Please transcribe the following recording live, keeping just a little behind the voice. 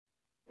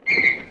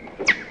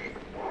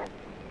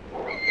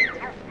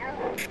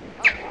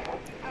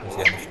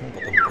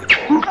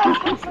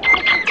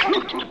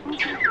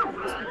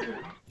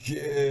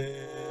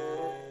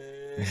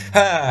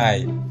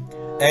Hi!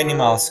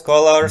 Animal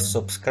Scholar,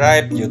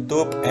 subscribe,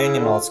 YouTube,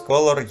 Animal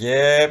Scholar,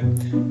 yeah,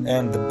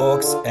 and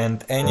box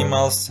and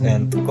animals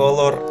and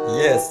color,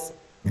 yes,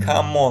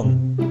 come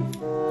on.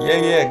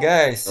 Yeah,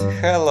 guys,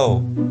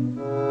 hello.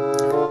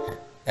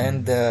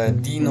 And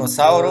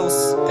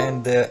dinosaurs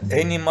and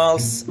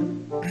animals.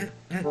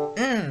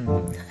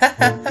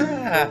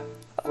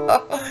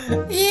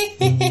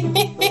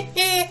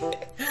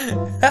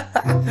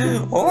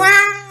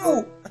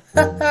 Wow!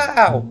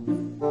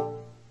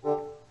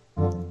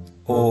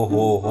 Oh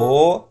ho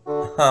ho!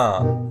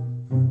 Huh.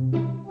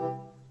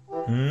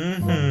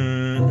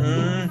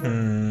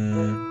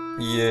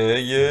 Yeah.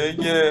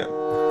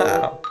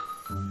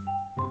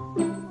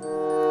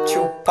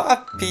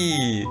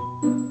 Chupapi!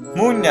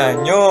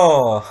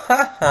 Munanyo! Ha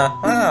ha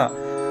ha!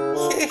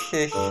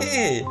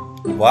 He!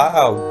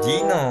 Wow,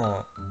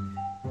 Dino!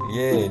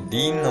 Yeah,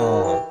 Dino!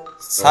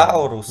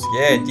 Saurus!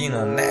 Yeah,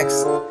 Dino!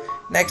 Next!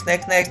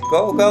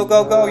 Go!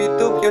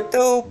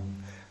 YouTube!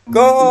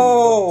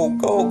 Go!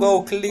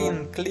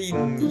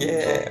 Clean!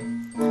 Yeah!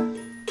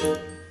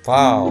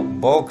 Wow,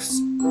 box,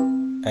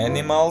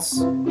 animals,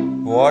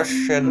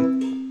 wash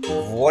and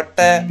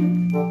water.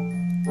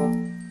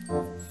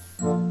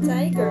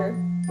 Tiger.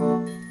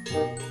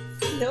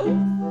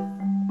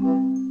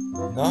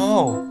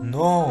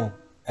 No.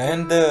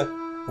 And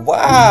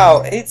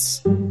wow, it's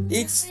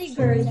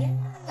Tiger.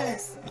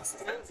 Yes, it's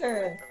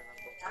tiger.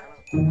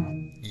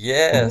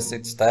 yes,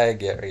 it's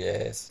tiger.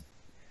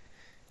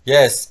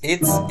 Yes,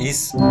 it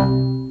is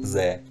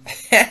there.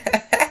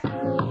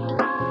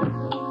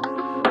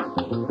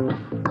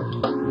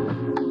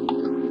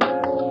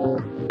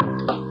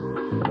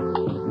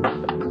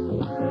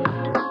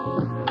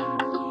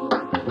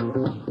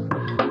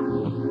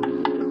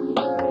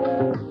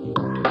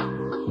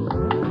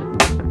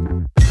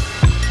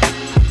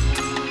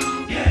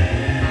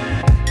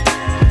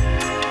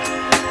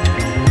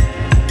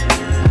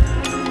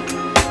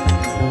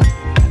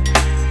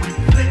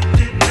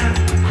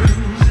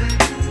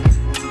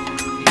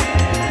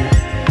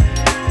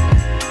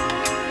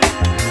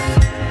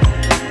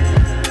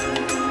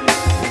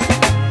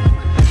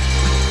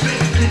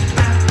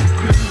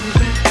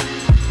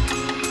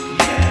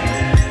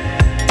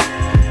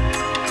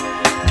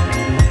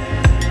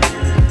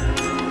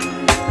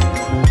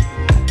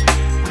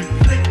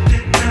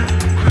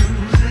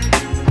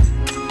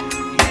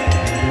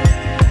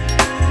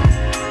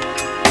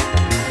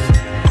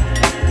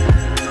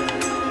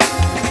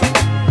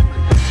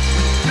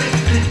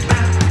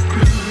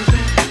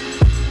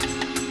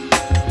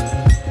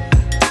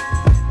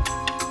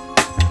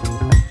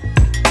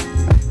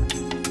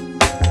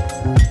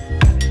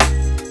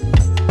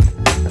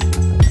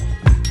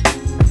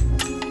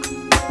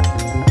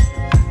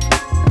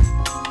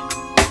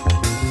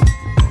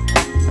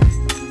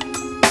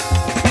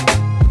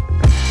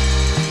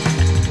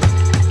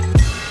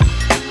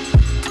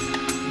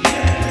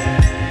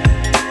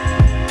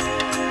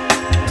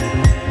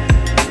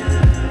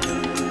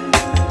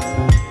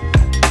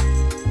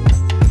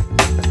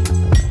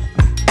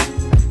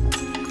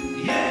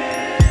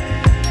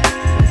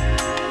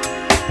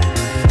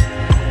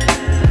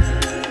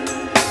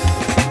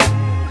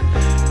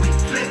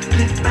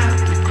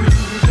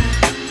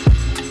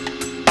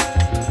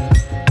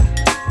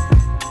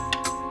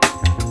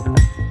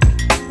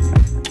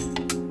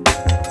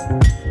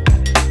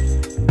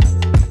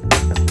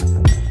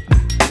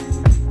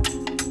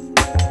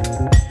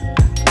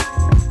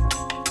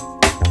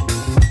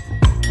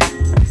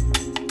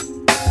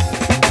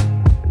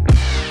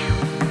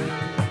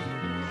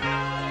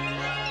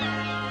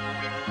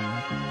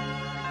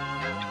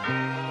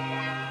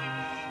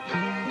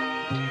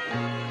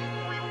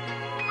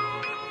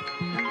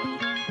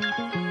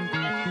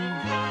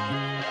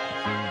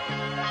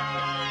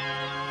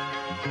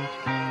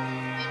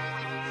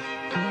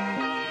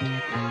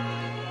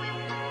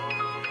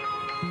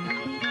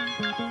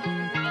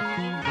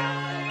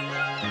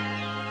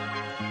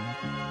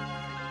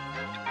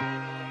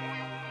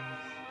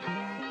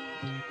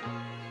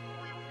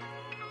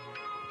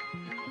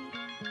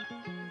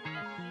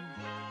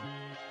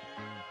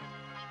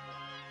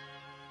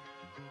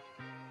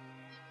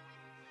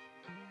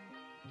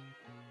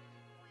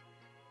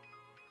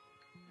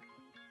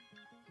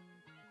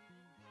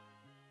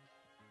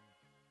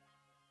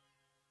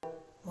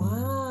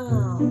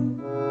 Wow.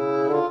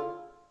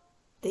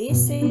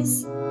 This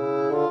is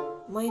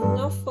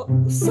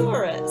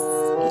Spinosaurus.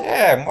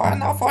 Yeah,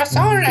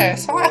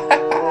 Monofosaurus.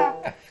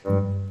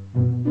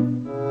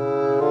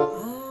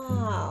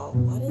 Wow.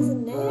 What is the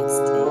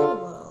next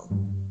animal?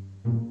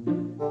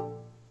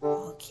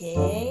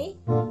 Okay.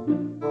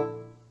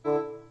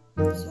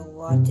 So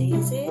what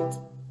is it?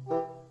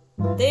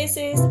 This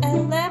is a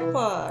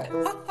leopard.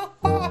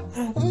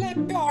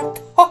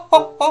 Leopard.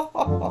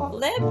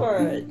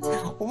 Leopard.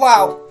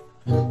 Wow.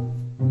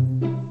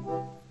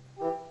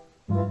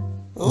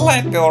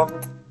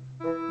 Leopard.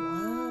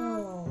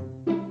 Wow.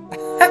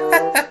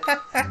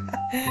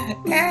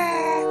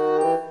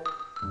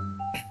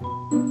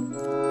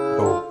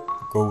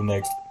 Go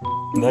next.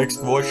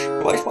 Next, watch.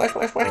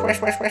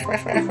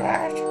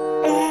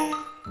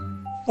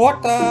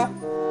 Water.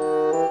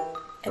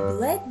 A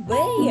black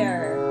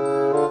bear.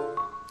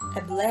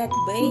 A black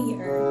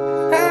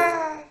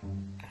bear.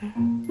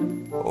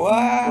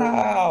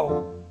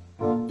 Wow.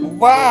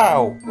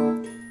 Wow.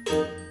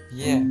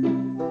 Yeah.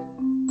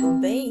 A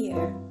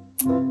bear.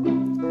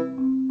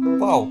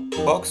 Wow.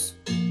 Box.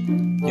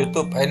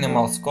 YouTube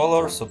Animal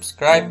Scholar.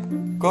 Subscribe.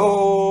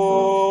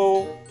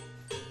 Go.